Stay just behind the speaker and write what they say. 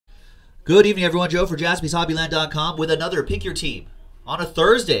Good evening, everyone. Joe for JaspysHobbyland.com with another Pick Your Team on a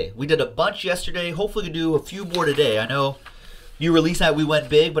Thursday. We did a bunch yesterday. Hopefully, we can do a few more today. I know new release night we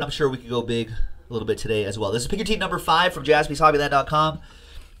went big, but I'm sure we could go big a little bit today as well. This is Pick Your Team number 5 from JaspysHobbyland.com.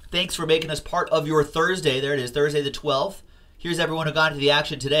 Thanks for making us part of your Thursday. There it is, Thursday the 12th. Here's everyone who got into the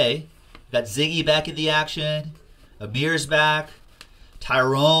action today. We've got Ziggy back in the action. Amir's back.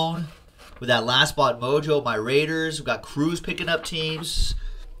 Tyrone with that last spot mojo. My Raiders. We've got Cruz picking up teams.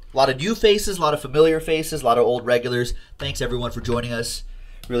 A lot of new faces, a lot of familiar faces, a lot of old regulars. Thanks, everyone, for joining us.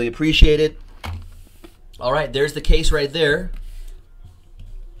 Really appreciate it. All right, there's the case right there.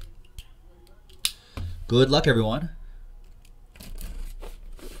 Good luck, everyone.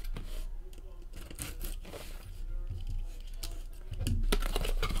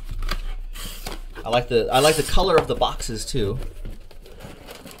 I like the color of the boxes too.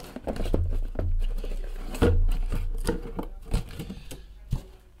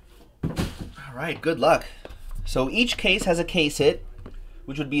 All right, good luck. So each case has a case hit,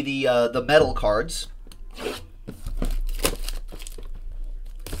 which would be the metal cards,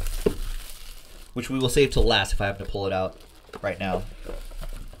 which we will save till last if I happen to pull it out right now.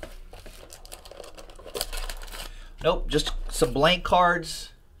 Nope, just some blank cards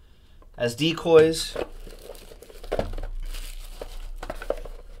as decoys.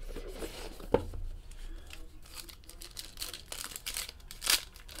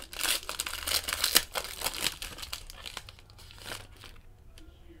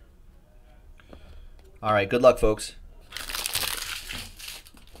 All right, good luck, folks.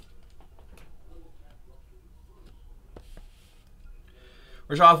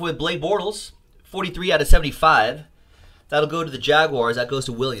 We're starting off with Blake Bortles, 43 out of 75. That'll go to the Jaguars. That goes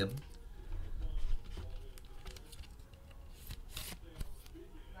to William.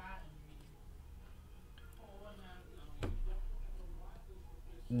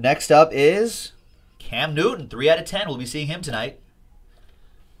 Next up is Cam Newton, 3 out of 10. We'll be seeing him tonight.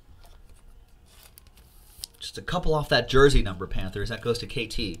 Just a couple off that jersey number, Panthers. That goes to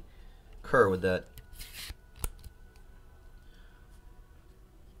KT. Kerr with that.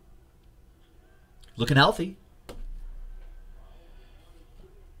 Looking healthy.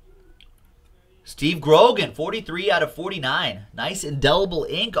 Steve Grogan, 43 out of 49. Nice indelible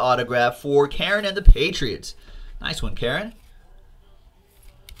ink autograph for Karen and the Patriots. Nice one, Karen.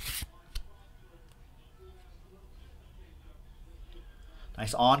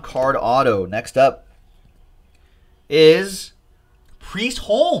 Nice on-card auto. Next up is Priest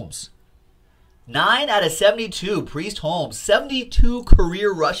Holmes. 9 out of 72. Priest Holmes. 72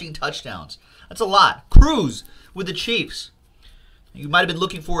 career rushing touchdowns. That's a lot. Cruz with the Chiefs. You might have been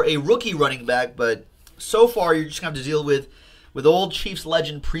looking for a rookie running back, but so far you're just going to have to deal with old Chiefs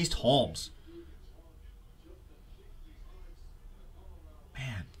legend Priest Holmes.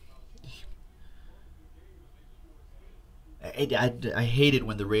 Man. I hated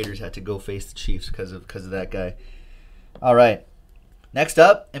when the Raiders had to go face the Chiefs because of that guy. All right. Next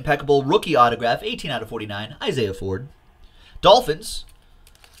up, Impeccable rookie autograph, 18 out of 49, Isaiah Ford. Dolphins,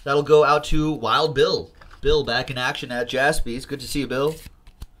 that'll go out to Wild Bill. Bill back in action at Jaspys. Good to see you, Bill.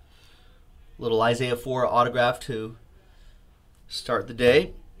 Little Isaiah Ford autograph to start the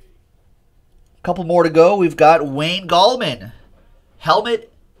day. A couple more to go. We've got Wayne Gallman.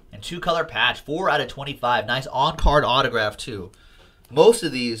 Helmet and 2-color patch, 4 out of 25. Nice on-card autograph, too. Most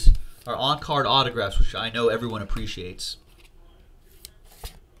of these are on-card autographs, which I know everyone appreciates.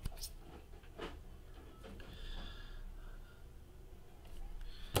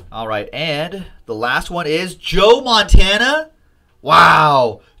 All right, and the last one is Joe Montana.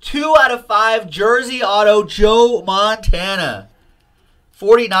 Wow, 2 out of 5 jersey auto Joe Montana.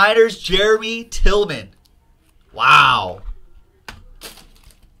 49ers Jeremy Tillman. Wow.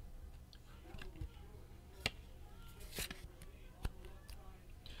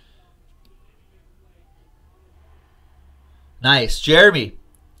 Nice. Jeremy,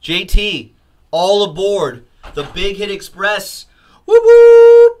 JT, all aboard the Big Hit Express. Whoop,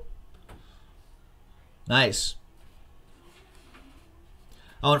 whoop. Nice.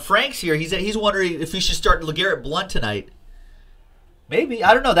 Oh, and Frank's here. He's wondering if he should start LeGarrette Blount tonight. Maybe.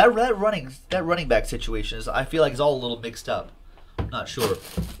 I don't know. That running back situation I feel like is all a little mixed up. I'm not sure.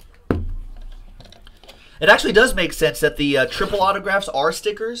 It actually does make sense that the triple autographs are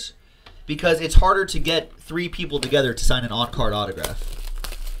stickers, because it's harder to get 3 people together to sign an on-card autograph.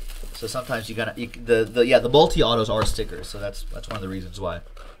 So sometimes the multi-autos are stickers, so that's one of the reasons why.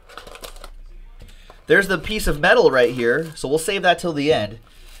 There's the piece of metal right here, so we'll save that till the end.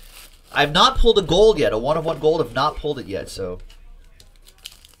 I've not pulled a gold yet, a 1-of-1 gold. I've not pulled it yet, so.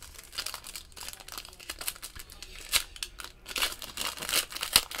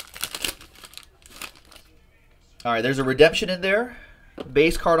 All right, there's a redemption in there.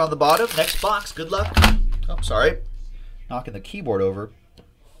 Base card on the bottom. Next box. Good luck. Oh, sorry. Knocking the keyboard over.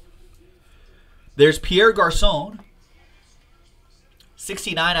 There's Pierre Garçon.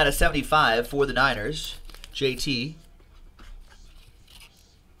 69 out of 75 for the Niners. JT.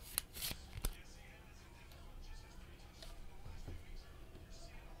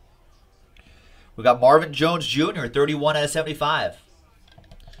 We got Marvin Jones Jr., 31 out of 75.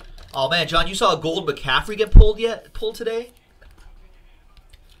 Oh man, John, you saw a gold McCaffrey get pulled today?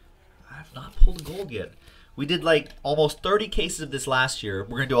 I have not pulled a gold yet. We did like almost 30 cases of this last year.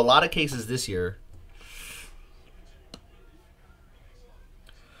 We're going to do a lot of cases this year.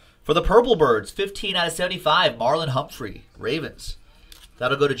 For the Purple Birds, 15 out of 75, Marlon Humphrey, Ravens.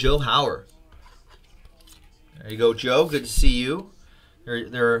 That'll go to Joe Hauer. There you go, Joe. Good to see you.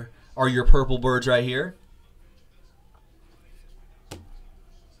 There are your Purple Birds right here.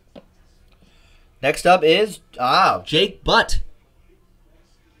 Next up is, Jake Butt.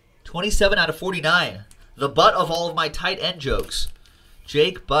 27 out of 49. The butt of all of my tight end jokes.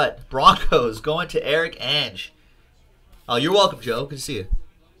 Jake Butt. Broncos going to Eric Ange. Oh, you're welcome, Joe. Good to see you.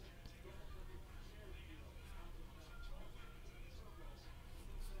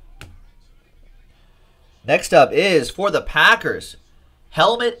 Next up is for the Packers.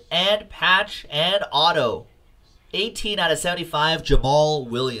 Helmet and patch and auto. 18 out of 75, Jamal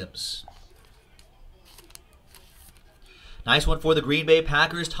Williams. Nice one for the Green Bay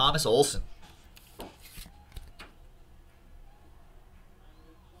Packers, Thomas Olsen.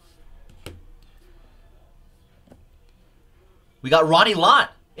 We got Ronnie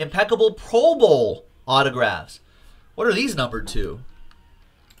Lott, Impeccable Pro Bowl autographs. What are these numbered to?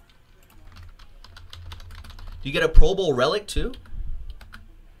 Do you get a Pro Bowl relic too?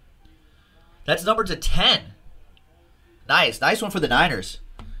 That's numbered to 10. Nice. Nice one for the Niners.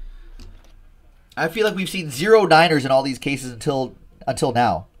 I feel like we've seen 0 Niners in all these cases until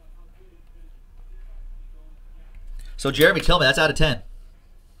now. So, Jeremy, tell me, that's out of 10.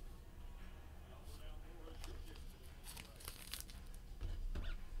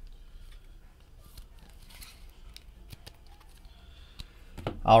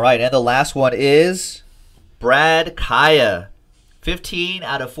 All right, and the last one is Brad Kaya. 15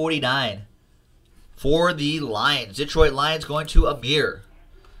 out of 49 for the Lions. Detroit Lions going to Amir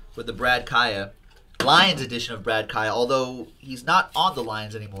with the Brad Kaya. Lions edition of Brad Kaya, although he's not on the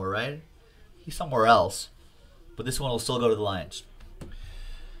Lions anymore, right? He's somewhere else. But this one will still go to the Lions.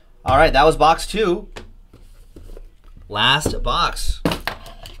 All right, that was box 2. Last box.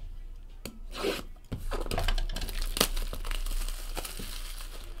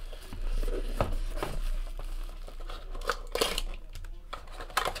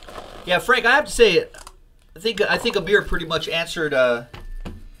 Yeah, Frank, I have to say, I think Amir pretty much answered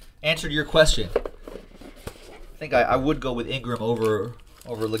your question. I think I would go with Ingram over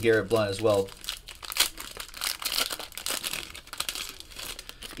LeGarrette Blount as well.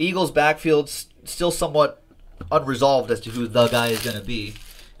 Eagles backfield still somewhat unresolved as to who the guy is going to be,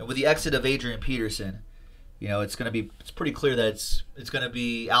 and with the exit of Adrian Peterson, you know it's pretty clear that it's going to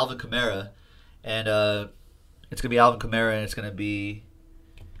be Alvin Kamara, and it's going to be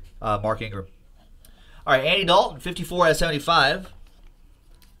Mark Ingram. All right, Andy Dalton, 54 out of 75.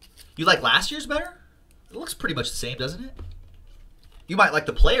 You like last year's better? It looks pretty much the same, doesn't it? You might like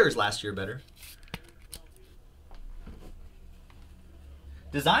the players last year better.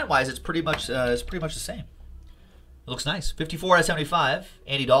 Design-wise, it's pretty much the same. It looks nice. 54 out of 75,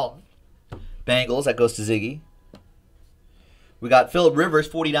 Andy Dalton. Bengals, that goes to Ziggy. We got Phillip Rivers,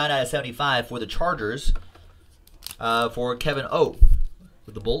 49 out of 75 for the Chargers. For Kevin O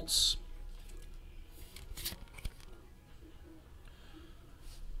with the Bolts.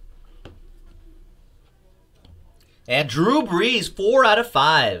 And Drew Brees, 4 out of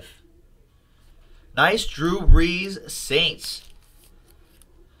 5. Nice Drew Brees Saints.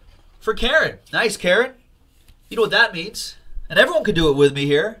 For Karen. Nice, Karen. You know what that means. And everyone can do it with me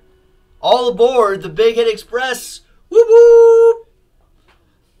here. All aboard the Big Hit Express. Whoop whoop.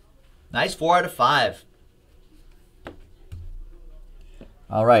 Nice 4 out of 5.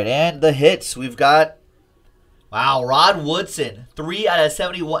 All right, and the hits. We've got, wow, Rod Woodson. 3 out of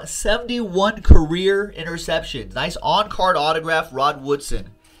 71. 71 career interceptions. Nice on-card autograph, Rod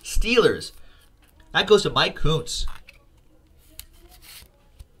Woodson. Steelers. That goes to Mike Kuntz.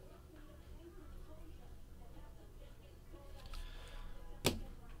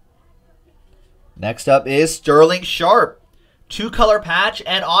 Next up is Sterling Sharp. 2-color patch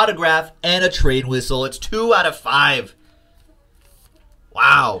and autograph and a train whistle. It's 2 out of 5.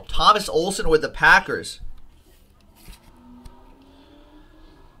 Wow. Thomas Olsen with the Packers.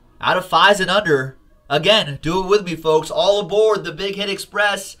 Out of 5s and under, Again, do it with me, folks. All aboard the Big Hit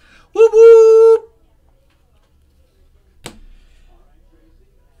Express. Whoop, whoop.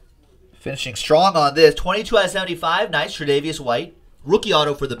 Finishing strong on this. 22 out of 75. Nice. Tre'Davious White. Rookie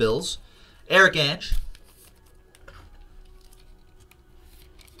auto for the Bills. Eric Ange.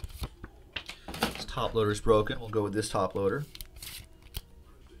 This top loader's broken. We'll go with this top loader.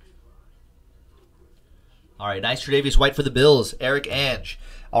 All right, nice Tre'Davious White for the Bills. Eric Ange.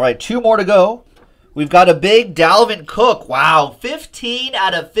 All right, 2 more to go. We've got a big Dalvin Cook. Wow, 15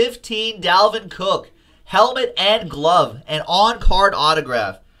 out of 15 Dalvin Cook. Helmet and glove. And on-card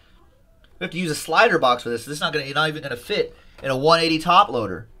autograph. We have to use a slider box for this. This is not even going to fit in a 180 top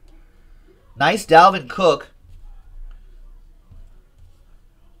loader. Nice Dalvin Cook.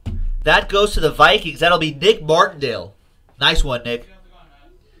 That goes to the Vikings. That'll be Nick Martindale. Nice one, Nick.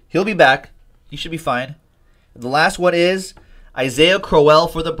 He'll be back. He should be fine. The last one is Isaiah Crowell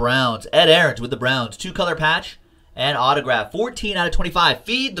for the Browns. Ed Aarons with the Browns. 2-color patch and autograph. 14 out of 25.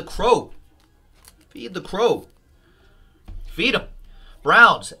 Feed the crow. Feed the crow. Feed him.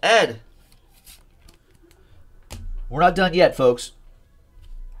 Browns. Ed. We're not done yet, folks.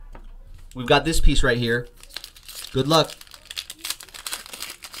 We've got this piece right here. Good luck.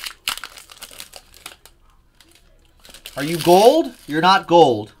 Are you gold? You're not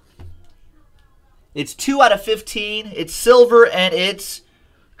gold. It's 2 out of 15. It's silver, and it's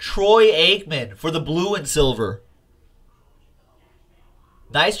Troy Aikman for the blue and silver.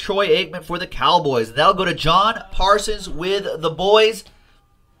 Nice Troy Aikman for the Cowboys. That'll go to John Parsons with the boys.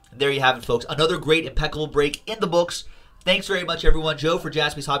 And there you have it, folks. Another great Impeccable break in the books. Thanks very much, everyone. Joe for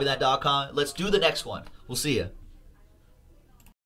JaspysHobbyland.com. Let's do the next one. We'll see you.